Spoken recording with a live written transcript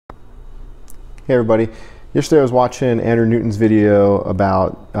Hey everybody, yesterday I was watching Andrew Newton's video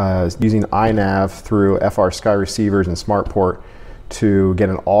about using iNav through FrSky receivers and SmartPort to get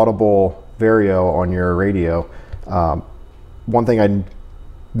an Audible Vario on your radio. One thing I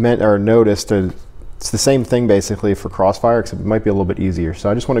noticed, it's the same thing basically for Crossfire, except it might be a little bit easier. So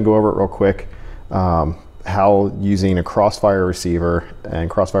I just want to go over it real quick, how using a Crossfire receiver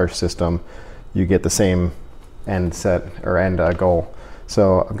and Crossfire system, you get the same end goal.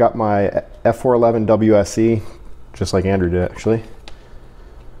 So I've got my F411 WSE, just like Andrew did actually.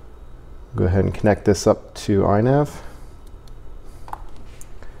 Go ahead and connect this up to iNav.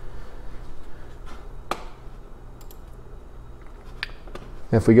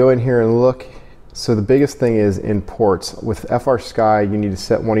 If we go in here and look, so the biggest thing is in ports. With FrSky, you need to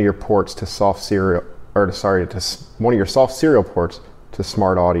set one of your ports to soft serial, or one of your soft serial ports to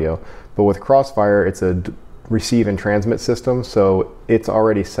smart audio. But with Crossfire, it's a receive and transmit system, so it's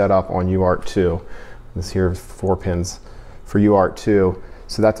already set up on UART2. This here 4 pins for UART2,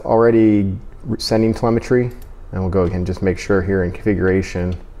 so that's already sending telemetry. And we'll go again, just make sure here in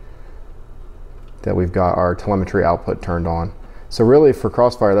configuration that we've got our telemetry output turned on. So really for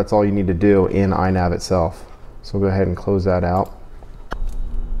Crossfire, that's all you need to do in iNav itself. So we'll go ahead and close that out.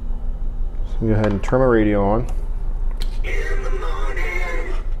 So we'll go ahead and turn my radio on.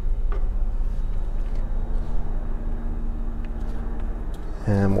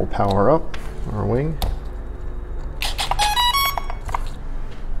 And we'll power up our wing.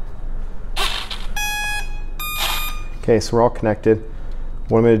 Okay, so we're all connected.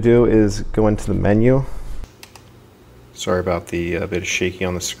 What I'm going to do is go into the menu. Sorry about the bit of shaky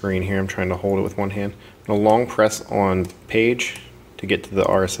on the screen here. I'm trying to hold it with one hand. I'm going to long press on page to get to the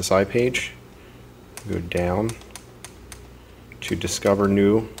RSSI page. Go down to discover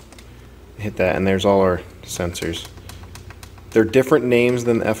new. Hit that, and there's all our sensors. They're different names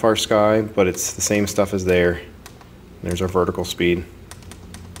than FrSky, but it's the same stuff as there. There's our vertical speed.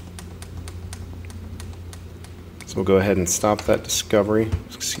 So we'll go ahead and stop that discovery.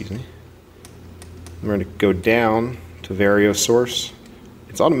 Excuse me. We're going to go down to Vario source.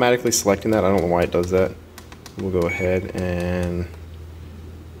 It's automatically selecting that. I don't know why it does that. We'll go ahead and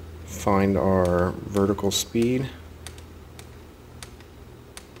find our vertical speed.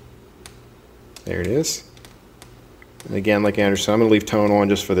 There it is. And again, like Andrew said, I'm going to leave tone on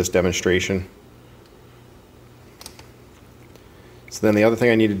just for this demonstration. So then the other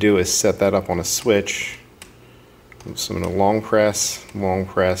thing I need to do is set that up on a switch. So I'm going to long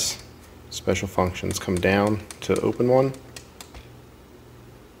press, special functions, come down to open one.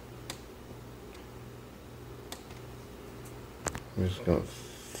 I'm just going to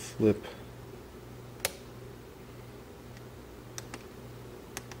flip.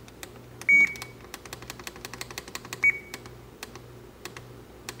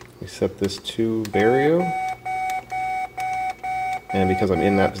 We set this to Vario, and because I'm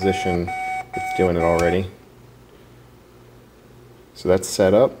in that position, it's doing it already. So that's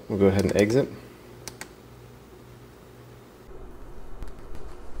set up. We'll go ahead and exit.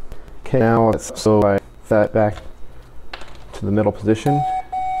 Okay, now so I set back to the middle position.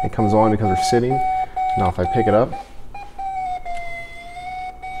 It comes on because we're sitting. Now if I pick it up,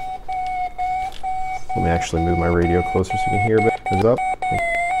 let me actually move my radio closer so you can hear a bit. It's up.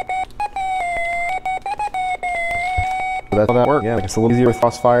 That's how that works. Yeah, it's a little easier with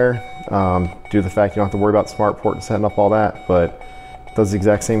Crossfire due to the fact you don't have to worry about SmartPort and setting up all that, but it does the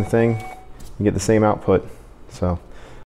exact same thing. You get the same output. So